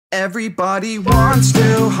Everybody wants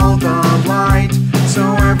to hold the light, so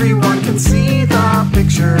everyone can see the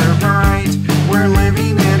picture right. We're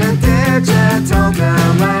living in a digital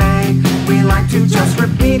delay. We like to just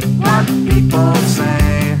repeat what people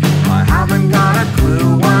say. I haven't got